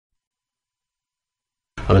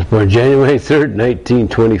I was born January 3rd,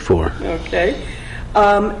 1924. Okay.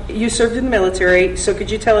 You served in the military, so could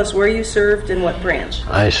you tell us where you served and what branch?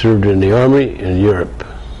 I served in the Army in Europe.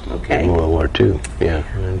 Okay. In World War II. Yeah,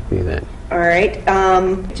 I see that. All right.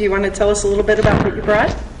 Do you want to tell us a little bit about what you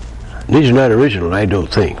brought? These are not original, I don't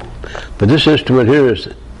think. But this instrument here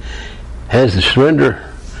has the surrender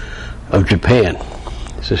of Japan.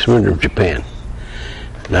 It's the surrender of Japan.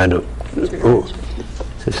 And I don't.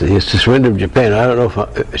 It's the surrender of Japan. I don't know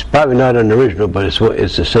if it's probably not an original, but it's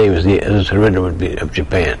the same as the surrender would be of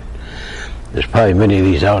Japan. There's probably many of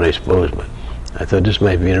these out, I suppose, but I thought this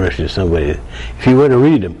might be interesting to somebody if you want to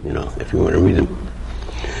read them. If you want to read them.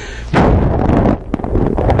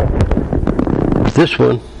 This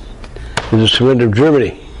one is the surrender of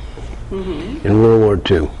Germany in World War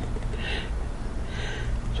II.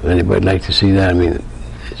 So anybody'd like to see that? I mean,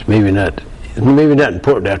 it's maybe not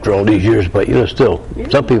important after all these years, but still,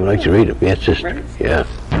 some people like to read them. Yeah, it's just, yeah.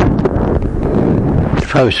 There's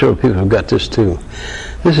probably several people who got this too.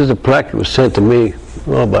 This is a plaque that was sent to me,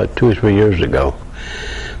 about 2 or 3 years ago,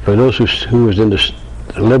 for those who was in the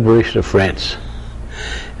liberation of France.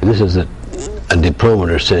 And this is a diploma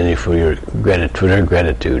they're sending you for their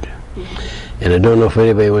gratitude. And I don't know if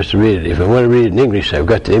anybody wants to read it. If I want to read it in English, I've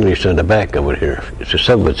got the English on the back of it here. So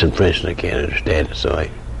some of it's in French and I can't understand it, so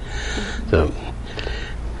okay.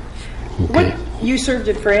 What, you served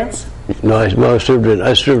in France? No, I served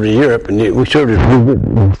in Europe, and we served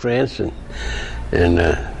in France, and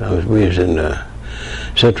we was in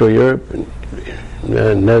Central Europe, and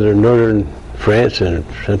northern France, and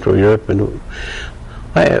Central Europe, and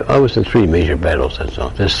I was in 3 major battles. That's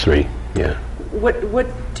all. Just 3. Yeah. What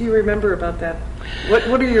do you remember about that?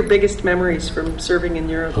 What are your biggest memories from serving in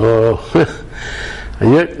Europe? Oh.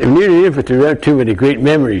 When you're in the infantry, there aren't too many great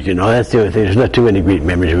memories, That's the only thing. There's not too many great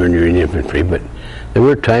memories when you're in the infantry, but there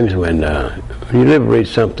were times when you liberate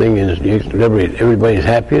something and you liberate, everybody's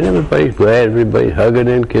happy and everybody's glad, everybody's hugging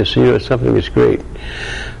and kissing, something that's great.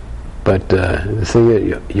 But the thing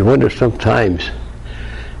is, you wonder sometimes,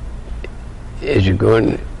 as you go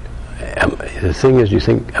in, the thing is, you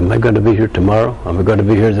think, am I going to be here tomorrow? Am I going to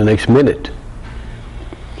be here the next minute?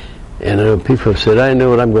 And I know people have said, I know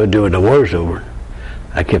what I'm going to do when the war's over.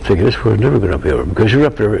 I kept thinking, this war's never going to be over, because you're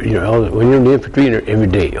up there, when you're in the infantry, you're every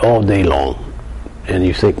day, all day long. And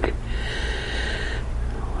you think,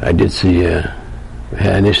 I did see,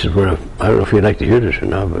 and this is where, I don't know if you'd like to hear this or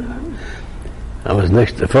not, but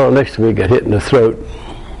the fellow next to me got hit in the throat,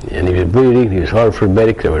 and he was bleeding. He was hard for a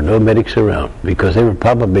medic. There were no medics around because they were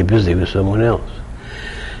probably busy with someone else.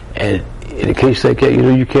 And in a case like that,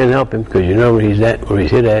 you can't help him because you know where he's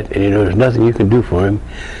hit at, and there's nothing you can do for him.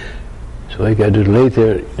 So all you got to do is lay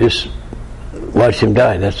there, just watch him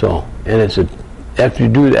die. That's all. And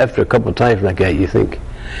after a couple of times like that, you think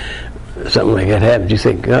something like that happens. You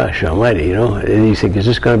think, gosh almighty, and you think, is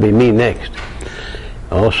this going to be me next?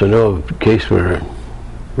 I also know of a case where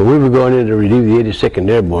when we were going in to relieve the 82nd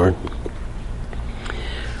Airborne,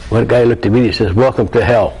 one guy looked at me and he says, welcome to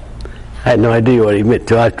hell. I had no idea what he meant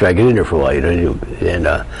until after I get in there for a while,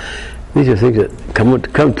 and these are things that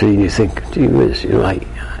come to you and you think, gee whiz,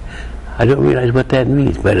 I don't realize what that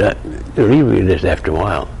means, but you realize after a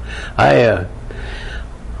while. I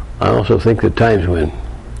also think that times when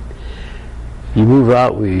you move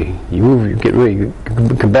out, you get ready, you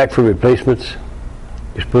come back for replacements,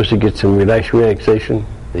 you're supposed to get some relaxation.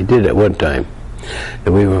 They did at one time.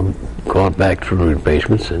 And we were called back for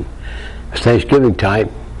replacements, and it was Thanksgiving time.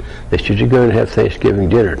 They said, you're going to have Thanksgiving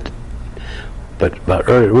dinner. But about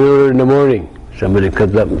early in the morning, somebody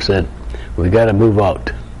comes up and said, we got to move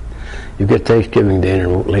out. You get Thanksgiving dinner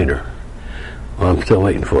later. Well, I'm still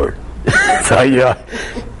waiting for it. So,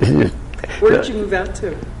 where did you move out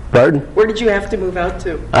to? Pardon? Where did you have to move out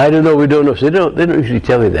to? I don't know. We don't know. So they don't usually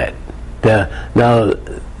tell me that. Now,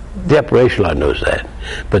 the operational law knows that.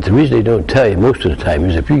 But the reason they don't tell you most of the time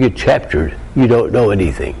is if you get captured, you don't know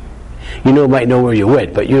anything. You might know where you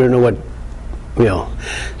went, but you don't know what,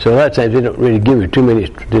 So a lot of times they don't really give you too many.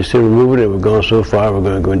 They say we're moving and we're going so far, we're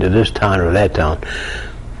going to go into this town or that town.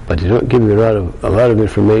 But they don't give you a lot of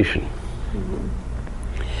information. Mm-hmm.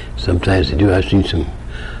 Sometimes they do. I've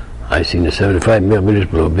seen the 75 millimeters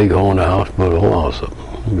blow a big hole in the house, blow the whole house up.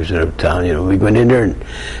 We was in a town, we went in there, and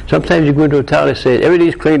sometimes you go into a town and say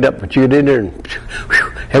everything's cleaned up, but you get in there and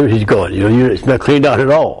whew, everything's gone. It's not cleaned out at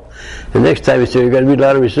all. The next time you say you've got to meet a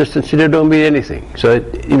lot of resistance, there don't meet anything. So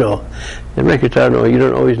the record town, you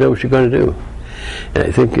don't always know what you're going to do. And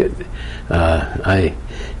I think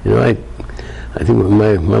I think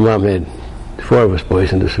my mom had 4 of us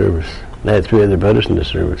boys in the service. I had 3 other brothers in the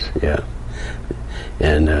service. Yeah,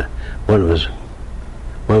 and one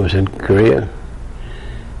was in Korea.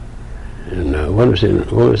 and one was in the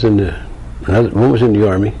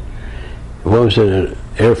Army, one was in the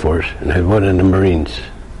Air Force, and I had one in the Marines.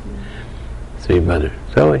 3 brothers.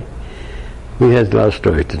 So we had a lot of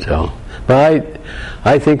stories to tell. But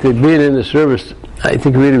I think that being in the service, I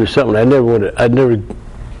think really was something I'd never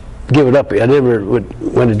give it up. I never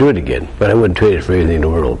would want to do it again, but I wouldn't trade it for anything in the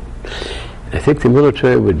world. I think the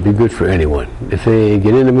military would be good for anyone. If they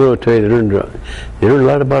get in the military, they learn a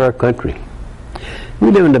lot about our country.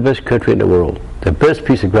 We live in the best country in the world, the best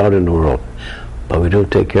piece of ground in the world, but we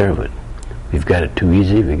don't take care of it. We've got it too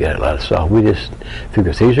easy. We've got a lot of soft. We just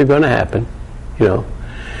figure things are going to happen,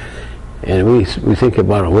 and we think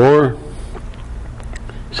about a war.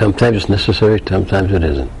 Sometimes it's necessary, sometimes it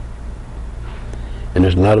isn't. And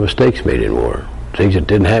there's a lot of mistakes made in war. Things that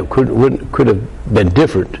could have been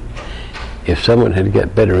different if someone had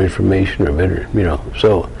got better information or better,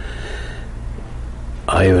 So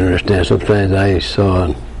I even understand. Sometimes I saw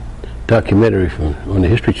a documentary on the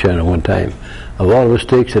History Channel one time of all the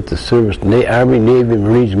mistakes that the service, Army, Navy,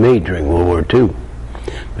 Marines made during World War II.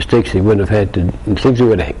 Mistakes they wouldn't have had to, and things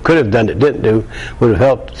they could have done that didn't do, would have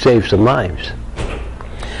helped save some lives.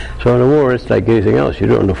 So in a war, it's like anything else. You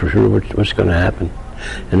don't know for sure what's going to happen.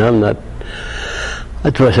 And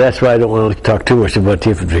that's why I don't want to talk too much about the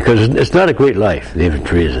infantry, because it's not a great life, the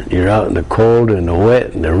infantry isn't. You're out in the cold and the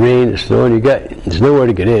wet and the rain, the snow, and there's nowhere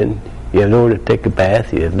to get in. You have nowhere to take a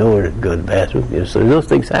bath. You have nowhere to go to the bathroom. So those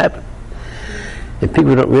things happen. And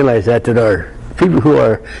people don't realize that are people who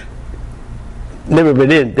are never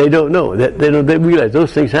been in, they don't know. They realize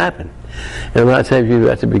those things happen. And a lot of times you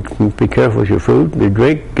have to be careful with your food, your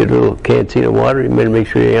drink, get a little canteen of water. You better make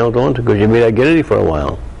sure you held on to it, because you may not get any for a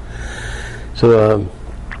while. So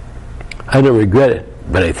I don't regret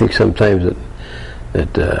it, but I think sometimes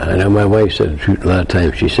that I know my wife said the truth a lot of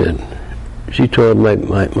times. She told my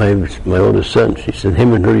oldest son, she said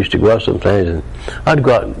him and her used to go out sometimes, and I'd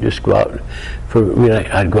go out and just go out.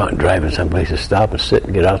 I'd go out and drive in someplace and stop and sit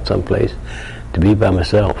and get out someplace to be by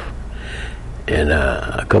myself. And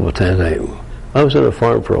a couple of times I was on a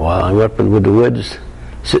farm for a while. I went up in the woods,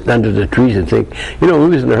 sitting under the trees and think, we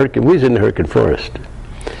was in the Hurricane Forest.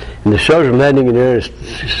 And the shells were landing in there,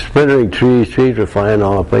 splintering trees were flying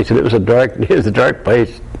all over the place, and it was a dark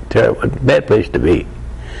place, terrible, bad place to be.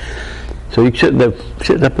 So you sitting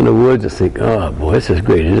up in the woods and think, oh boy, this is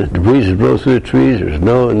great, isn't it? The breezes blow through the trees, there's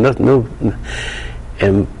nothing.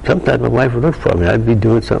 And sometimes my wife would look for me. I'd be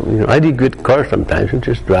doing something. I'd get good car sometimes and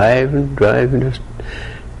just drive and just.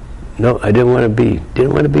 No, I didn't want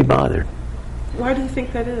to be bothered. Why do you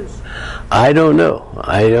think that is? I don't know.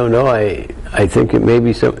 I think it may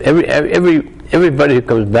be everybody who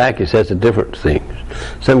comes back has a different thing.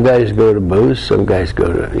 Some guys go to booze. Some guys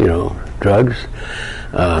go to drugs.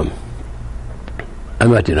 I'm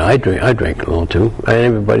not. I drink a little too. And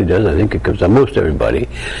everybody does. I think it comes on most everybody.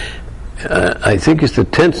 I think it's the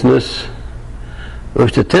tenseness. Or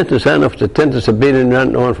it's the tenseness. I don't know if it's the tenseness of being in not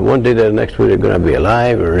knowing from one day to the next whether you're going to be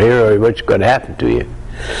alive or here or what's going to happen to you.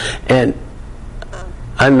 And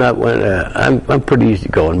I'm not one. I'm pretty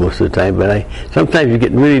easygoing most of the time, but sometimes you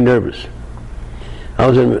get really nervous. I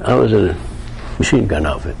was in a machine gun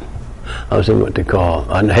outfit. I was in what they call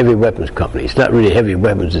a heavy weapons company. It's not really heavy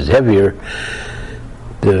weapons. It's heavier.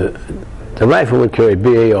 The riflemen carry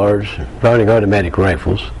BARs, Browning automatic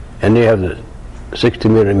rifles, and they have the 60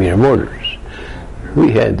 millimeter mortars.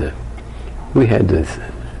 We had the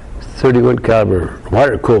 31 caliber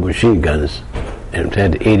water cooled machine guns, and it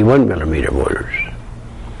had the 81 millimeter mortars.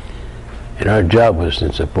 And our job was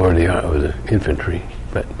in support of the infantry.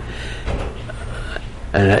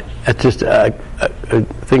 And that's just a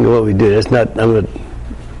thing of what we did. I'm not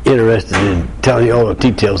interested in telling you all the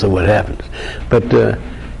details of what happens. But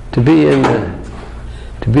to be in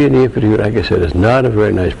the infantry, like I said, is not a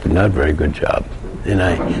very nice, but not a very good job. And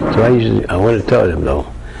I want to tell them though,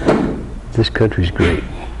 this country's great.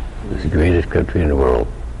 It's the greatest country in the world.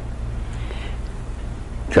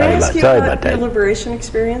 Sorry about that. Your liberation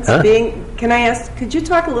experience? Huh? Could you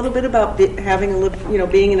talk a little bit about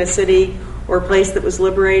being in a city or a place that was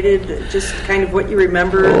liberated? Just kind of what you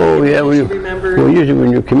remember. Oh yeah, well, usually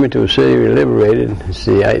when you come into a city, you're liberated.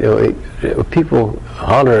 See, people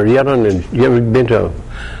holler, yelling, and you ever been to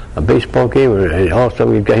a baseball game where all of a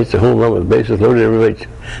sudden you guy hits a home run with the bases loaded?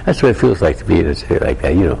 That's what it feels like to be in a city like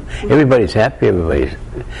that. Everybody's happy.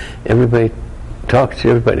 Everybody talks to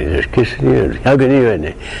everybody. They're kissing you and hugging you,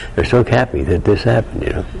 and they're so happy that this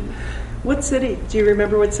happened. What city? Do you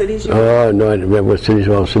remember what cities you were in? Oh, no, I don't remember what cities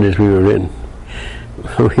we were in.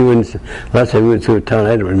 Last time we went through a town,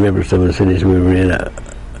 I don't remember some of the cities we were in.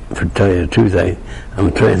 for to tell you the truth,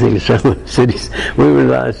 I'm trying to think of some of the cities. A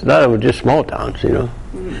lot of them were just small towns, you know.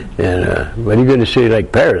 Mm-hmm. And when you go to a city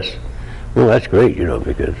like Paris, well, that's great, you know,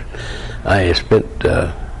 because I spent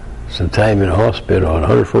some time in a hospital on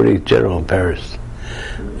 148th General in Paris.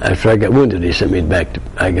 After I got wounded, they sent me back to.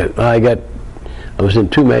 I was in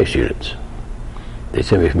 2 MASH units. They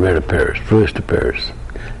sent me from there to Paris, first to Paris,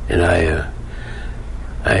 and I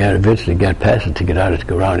had eventually got past it to get out to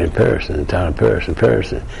go around in Paris, in the town of Paris. And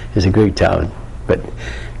Paris is a great town, but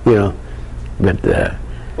you know,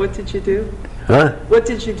 What did you do? Huh? What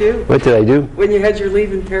did you do? What did I do? When you had your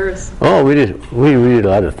leave in Paris? Oh, we did a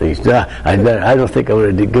lot of things. I don't think I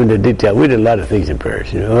would have go into detail. We did a lot of things in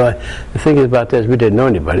Paris. You know, the thing is about this, we didn't know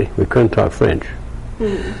anybody. We couldn't talk French,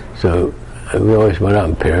 so we always went out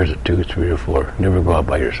in pairs of 2, 3, or 4. Never go out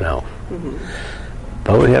by yourself. Mm-hmm.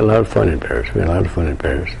 But we had a lot of fun in Paris.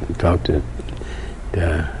 We talked to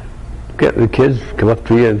get the kids come up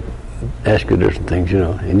to you and ask you different things, you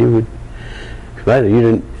know, and you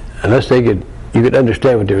didn't unless you could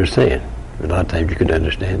understand what they were saying. A lot of times you could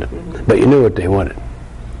understand them, mm-hmm. but you knew what they wanted.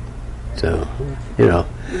 So, you know,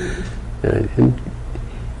 and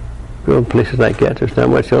go to places like that, there's not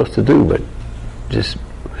much else to do but just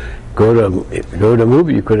go to a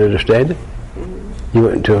movie. You couldn't understand it. Mm-hmm. You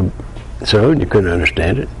went to a sermon, you couldn't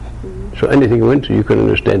understand it. Mm-hmm. So anything you went to, you couldn't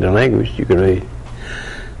understand the language. You could read.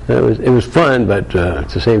 So it was fun, but at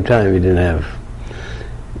the same time, you didn't have.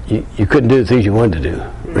 You couldn't do the things you wanted to do.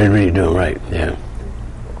 Really do them right. Yeah.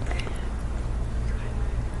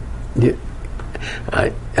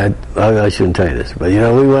 I shouldn't tell you this, but you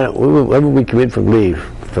know, whenever we come in from leave,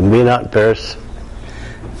 from being out in Paris,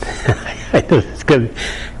 I know it's good.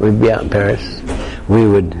 We'd be out in Paris. We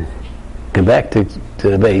would come back to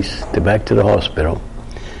the base, back to the hospital.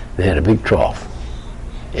 They had a big trough.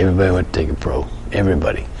 Everybody went to take a pro.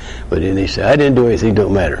 Everybody. But then they said, I didn't do anything,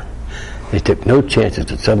 don't matter. They took no chances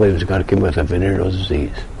that somebody was going to come with a venereal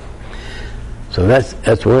disease. So that's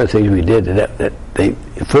one of the things we did that they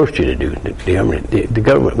forced you to do. The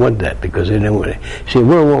government wanted that because they didn't want to. See,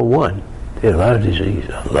 World War I, they had a lot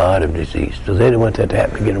of disease. So they didn't want that to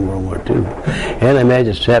happen again in World War II. And I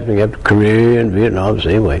imagine it's happening after Korea and Vietnam the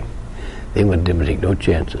same way. They wanted them to take no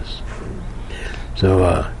chances. So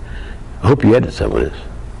I hope you edit some of this.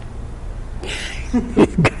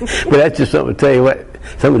 But that's just something to tell you what,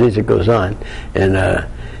 some of this that goes on. And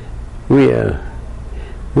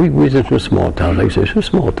we was in some small towns, like I said, some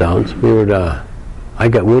small towns. I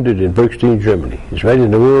got wounded in Bergstein, Germany. It's right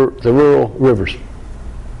in the rural rivers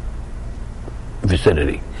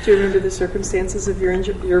vicinity. Do you remember the circumstances of your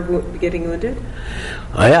getting wounded?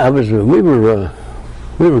 Yeah, we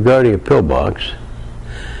were guarding a pillbox,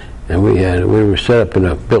 and we were set up in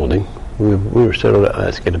a building. We were set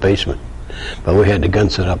up in the basement, but we had the gun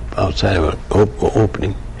set up outside of an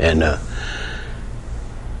opening. And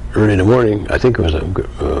early in the morning, I think it was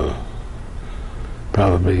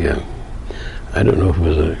probably I don't know if it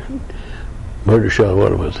was a murder shot or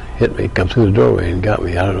what it was. Hit me, come through the doorway and got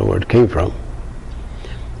me. I don't know where it came from.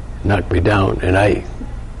 Knocked me down, and I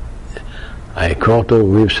crawled over.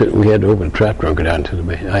 We had to open the trap door and go down to the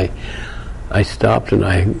basement. I stopped and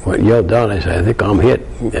I yelled down. I said, I think I'm hit.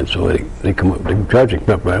 And so they come up. The sergeant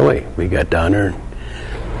came up right away. We got down there.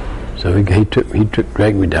 So he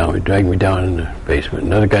dragged me down. He dragged me down in the basement.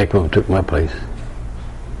 Another guy came up and took my place.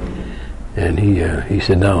 And he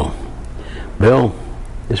said, no, Bill,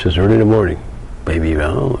 this was early in the morning, maybe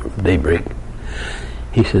around daybreak.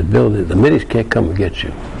 He said, Bill, the middies can't come and get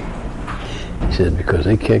you. He said, because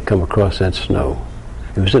they can't come across that snow.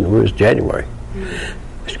 It was January.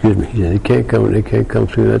 Excuse me. He said, they can't come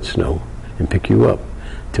through that snow and pick you up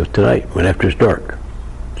till tonight, when after it's dark.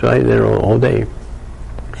 So I was there all day.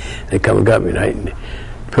 They come and got me tonight and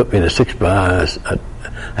put me in a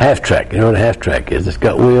half track. You know what a half track is? It's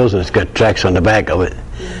got wheels and it's got tracks on the back of it.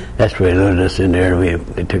 That's where they loaded us in there.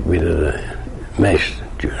 They took me to the MASH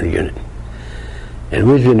unit. And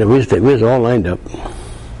we was all lined up.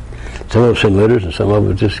 Some of us in litters and some of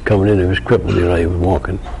them just coming in. He was crippled, you know, he was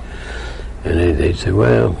walking. And they'd say,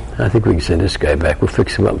 well, I think we can send this guy back. We'll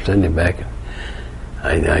fix him up and send him back.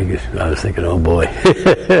 I was thinking, oh boy.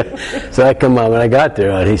 So I come on, when I got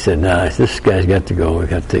there, he said, nah, this guy's got to go. We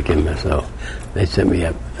got to take him. So they sent me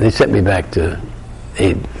up. They sent me back to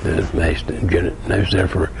the MASH unit. And I was there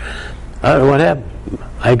for, I don't know what happened.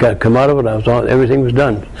 I got to come out of it. I was on, everything was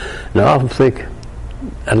done. And I often think,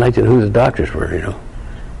 I'd like to know who the doctors were, you know.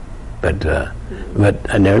 But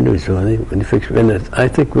I never knew. So when they fixed me, and I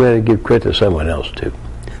think we had to give credit to someone else too,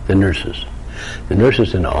 the nurses. The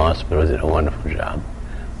nurses in the hospital did a wonderful job.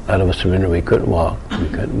 A lot of us were in there, we couldn't walk, we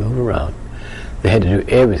couldn't move around. They had to do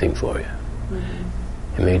everything for you. Mm-hmm.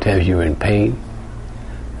 And many times you were in pain,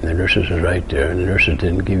 and the nurses were right there, and the nurses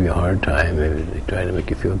didn't give you a hard time. They tried to make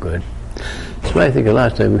you feel good. That's why I think a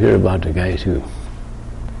lot of times we hear about the guys who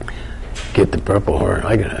get the Purple Heart.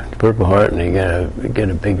 I got a Purple Heart, and they get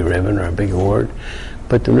a big ribbon or a big award.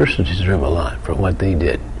 But the nurses deserve a lot for what they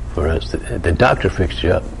did for us. The doctor fixed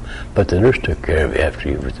you up, but the nurse took care of you after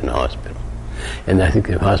you was in the hospital. And I think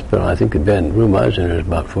the hospital, the bed room I was in, there was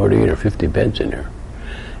about 48 or 50 beds in there.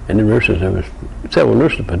 And the nurses, there was several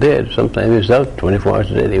nurses per day. Sometimes they was out 24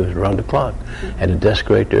 hours a day. They was around the clock. Had a desk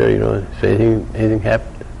right there, if anything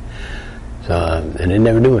happened. So, and they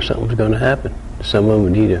never knew if something was going to happen. Someone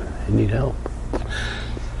would need help.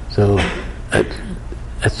 So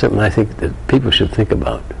that's something I think that people should think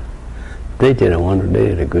about. They did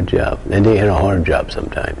a good job, and they had a hard job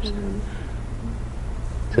sometimes.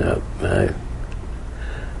 So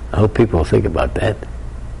I hope people think about that.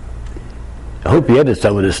 I hope you edit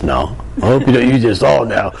some of this now. I hope you don't use this all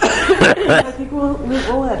now. I think we'll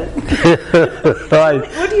edit.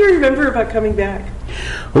 What do you remember about coming back?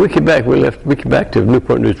 When we came back, we came back to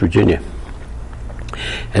Newport News, Virginia,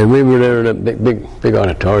 and we were there in a big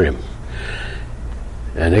auditorium.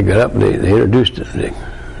 And they got up and they introduced the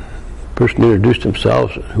person introduced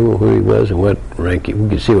themselves, who he was and what rank we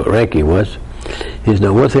could see what rank he was. He said,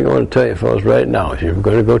 "Now, one thing I want to tell you fellas right now is you're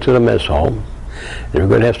going to go to the mess hall, and you're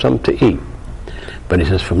going to have something to eat. But," he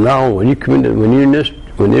says, "from now on, when you're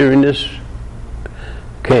in this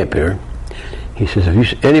camp here," he says,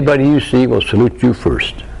 "if anybody you see will salute you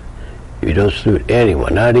first. You don't salute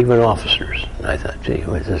anyone, not even officers." And I thought, gee,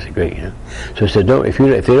 well, this is great, So he said, if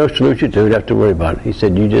they don't salute you, you don't have to worry about it. He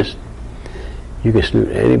said, you can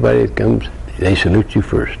salute anybody that comes. They salute you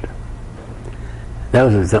first. That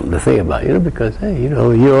was something to think about, because hey, you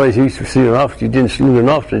always used to see an officer. You didn't salute an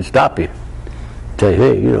officer, and stop you. Tell you,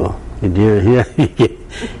 hey,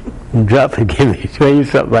 drop and give me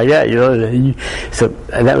something like that, So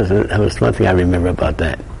that was one thing I remember about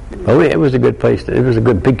that. But it was a good place. It was a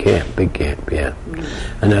good big camp, yeah.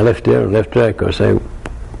 And I left there. Of course, I was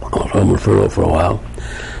home for a while.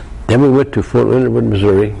 Then we went to Fort Leonard Wood,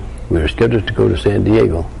 Missouri. We were scheduled to go to San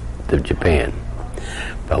Diego, to Japan.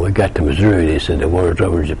 But we got to Missouri. They said the war's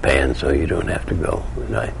over in Japan, so you don't have to go.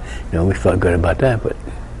 And we felt good about that. But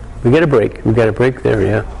we got a break. We got a break there,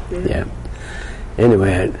 yeah.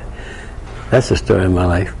 Anyway, that's the story of my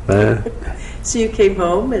life. So you came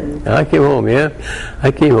home and... I came home, yeah.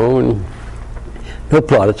 I came home and no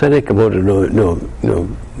plaudits. I didn't come home to no.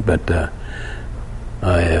 But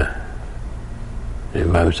I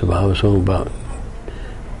was home about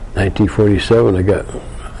 1947. I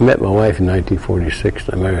met my wife in 1946.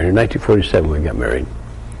 I married her in 1947. We got married.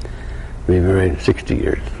 We were married 60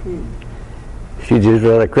 years. She gives a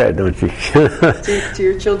lot of credit, don't she? Do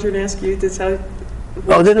your children ask you this?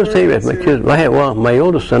 Oh, they don't say that. My kids. My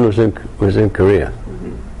oldest son was in Korea,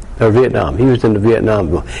 or Vietnam. He was in the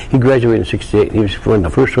Vietnam. He graduated in '68. He was one of the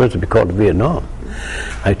first ones to be called to Vietnam.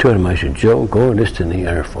 I told him, I said, "Joe, go enlist in the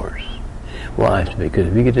Air Force." Why? Because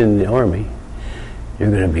if you get in the Army,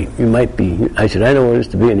 you might be. I said, "I don't want this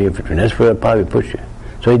to be in the infantry. That's where I'll probably put you."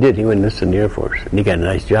 So he did. He went and enlisted in the Air Force, and he got a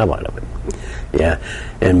nice job out of it. Yeah,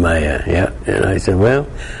 and and I said, well,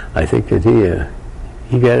 I think that he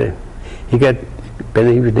was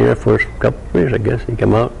in the Air Force a couple of years, I guess. He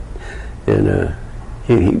came out, and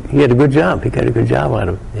he had a good job. He got a good job out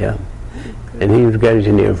of it, yeah. And he was got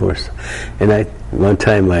in the Air Force. And one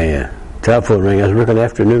time my telephone rang. I was working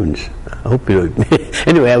afternoons. I hope you don't.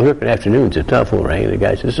 Anyway, I was working afternoons. The telephone rang, and the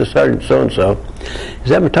guy said, "This is Sergeant so-and-so. He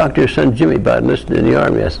said, ever talked to your son Jimmy about enlisting in the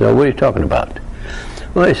Army?" I said, "No, what are you talking about?"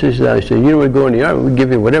 Well, I said, "You want to go in the Army, we'll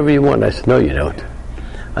give you whatever you want." I said, "No, you don't."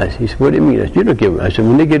 He said, "What do you mean?" I said, "You don't give them." I said,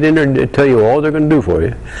 "When they get in there and they tell you all they're going to do for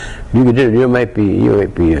you, you get in there, you might be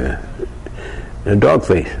a dog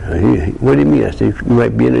face." "What do you mean?" I said, "You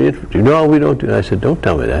might be in the infantry." "No, we don't do." I said, "Don't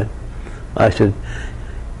tell me that."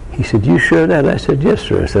 He said, "You sure of that?" I said, "Yes,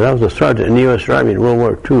 sir." I said, "I was a sergeant in the U.S. Army in World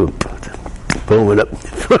War II. Boom it up.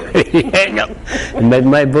 Hang up. And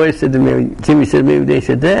my boy said to me, Jimmy said to me, they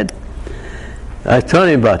said, "Dad," I was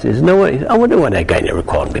telling him about this. "No way. I wonder why that guy never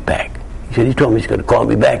called me back." He said, "He told me he's going to call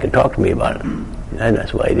me back and talk to me about it." And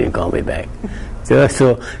that's why he didn't call me back. So those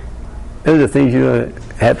are the things,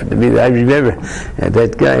 happened to me. I remember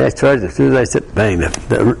that guy, I charged, as soon as I said, bang,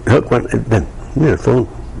 the hook went, the phone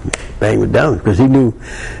bang went down, because he knew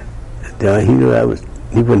he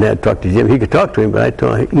wouldn't have to talk to Jim. He could talk to him, but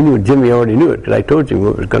he knew Jimmy already knew it, because I told him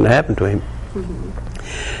what was going to happen to him. Mm-hmm.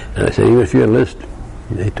 And I said, even if you enlist,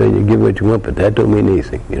 they tell you to give what you want, but that don't mean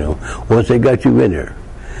anything, Once they got you in there,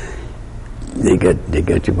 they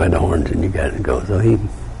got you by the horns, and you got to go. So he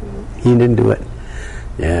didn't do it.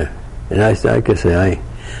 Yeah. And I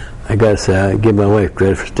gotta say, I give my wife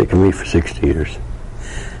credit for sticking me for 60 years.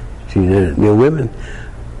 She's, women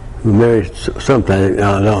who marry sometimes,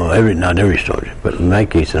 not every soldier, but in my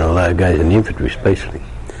case, and a lot of guys in the infantry especially,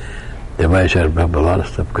 their wives had a lot of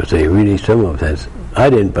stuff because they really, some of them had, I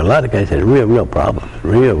didn't, but a lot of guys had real problems,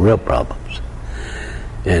 real problems.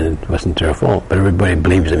 And it wasn't their fault, but everybody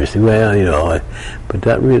blames them. You say, well, but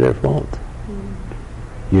that's really their fault.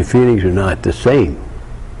 Your feelings are not the same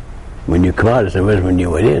when you come out as it was when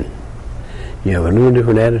you went in. You have a little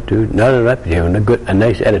different attitude. Not only that, but you have a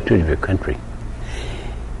nice attitude of your country.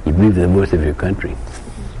 You believe in the worth of your country.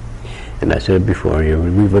 And I said it before, you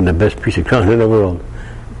believe in the best piece of ground in the world.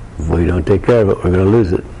 If we don't take care of it, we're going to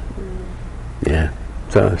lose it. Yeah.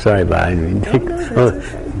 So sorry, but I mean. That's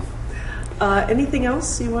okay. Anything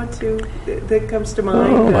else you want to that comes to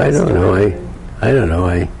mind? Oh, I don't know. I don't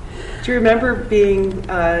know. Do you remember being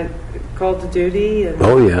called to duty? And,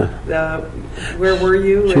 oh yeah. Where were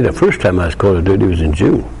you? See, the first time I was called to duty was in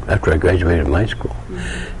June after I graduated from high school,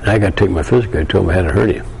 and I got to take my physical. I told him I had a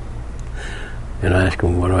hernia, and I asked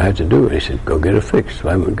him, "What do I have to do?" And he said, "Go get it fixed." So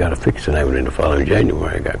I went and got it fixed, and I went in the following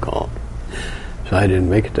January. I got called, so I didn't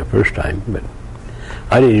make it the first time, but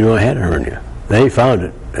I didn't even know I had a hernia. They found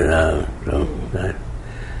it, and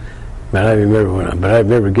but I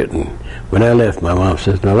remember getting, when I left, my mom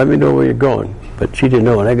says, "Now let me know where you're going." But she didn't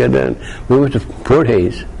know. When I got down, we went to Fort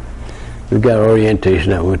Hays. We got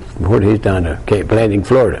orientation. I went from Fort Hays down to Cape Landing,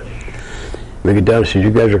 Florida. We get down and said,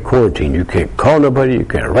 "You guys are quarantined. You can't call nobody. You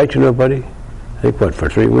can't write to nobody." I think for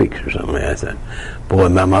 3 weeks or something. I thought, boy,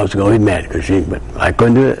 my mom's going to be mad but I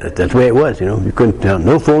couldn't do it. That's the way it was, You couldn't tell,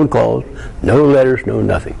 no phone calls, no letters, no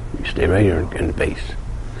nothing. You stay right here in the base.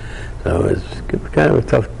 So it's kind of a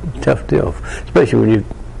tough deal, especially when you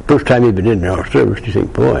first time you've been in our service. You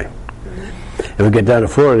think, boy. And we get down to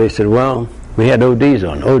Florida. They said, well, we had ODs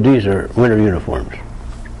on. ODs are winter uniforms,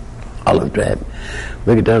 olive drab.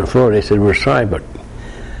 We get down to Florida. They said, we're sorry, but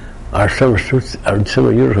our summer suits, our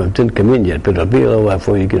summer uniforms didn't come in yet, but it'll be a little while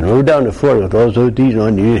before you get them. We're down to Florida with those ODs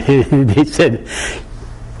on. They said,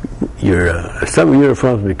 your summer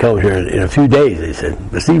uniforms will be coming here in a few days. They said,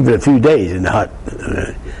 but even a few days in the hot.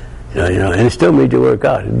 And it still made you work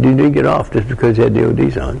out. You didn't get off just because you had the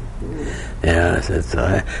ODs on. Yeah,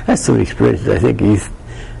 that's some experiences. I think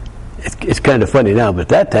it's kind of funny now, but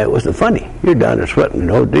that time it wasn't funny. You're down there sweating in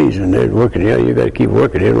ODs and they're working. You got to keep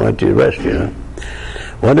working. They don't want you to rest.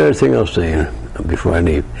 One other thing I'll say before I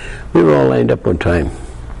leave, we were all lined up one time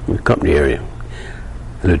in the company area.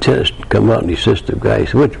 The lieutenant come out and he says to the guy, he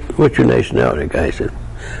said, "What's your nationality?" The guy said,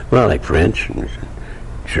 "Well, I like French, and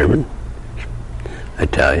German,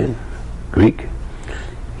 Italian, Greek." He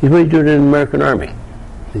said, "What are you doing in the American Army?"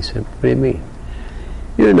 He said, "What do you mean?"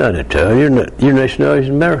 "You're not Italian. Your nationality is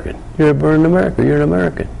American. You're born in America. You're an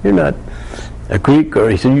American. You're not a Greek."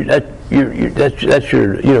 Or he said, "That's your that's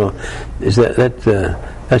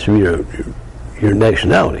your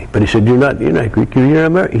nationality." But he said, "You're not Greek. You're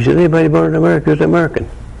American." He said, "Anybody born in America is American."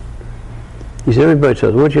 He said, "Everybody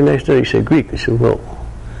says, what's your nationality?" He said, "Greek." He said, "Well,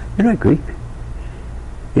 you're not Greek."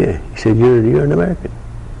 "Yeah." He said, "You're an American.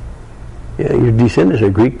 Yeah, your descendants are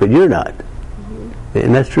Greek, but you're not."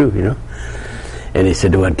 And that's true, And he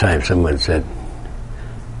said, one time someone said,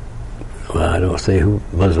 well, I don't say who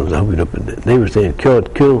Muslims, I hope you don't, but they were saying, kill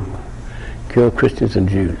Christians and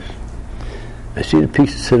Jews. I see the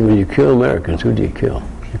piece that said, when you kill Americans, who do you kill?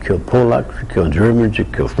 You kill Polacks, you kill Germans, you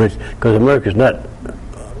kill French, because America's not,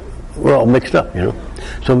 we're all mixed up,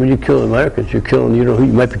 So when you kill Americans, you're killing, you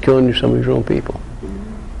might be killing some of your own people.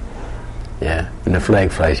 Yeah, and the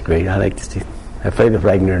flag flies great. I like to see, I fly the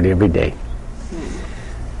flag nearly every day.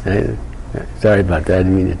 Sorry about that. I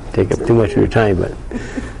didn't mean to take up too much of your time, but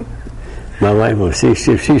my wife, if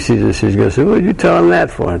she sees this, she's going to say, "What did you tell him that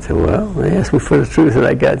for?" I said, "Well, they asked me for the truth, and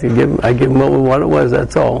I got to give them. I give them what it was.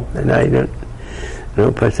 That's all." And I don't.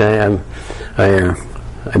 But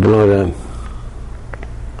I belong to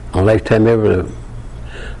a lifetime member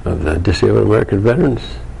of the Disabled American Veterans.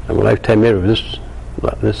 I'm a lifetime member of this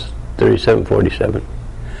 3747,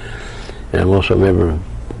 and I'm also a member of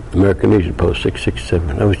American Legion Post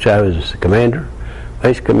 667. I was commander,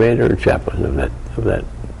 vice commander, and chaplain of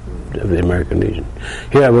the American Legion.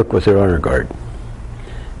 Here I work with their honor guard,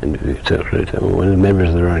 and I'm one of the members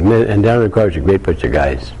of the honor. And the honor guard's a great bunch of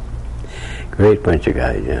guys. Great bunch of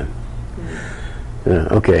guys, yeah.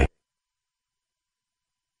 Okay.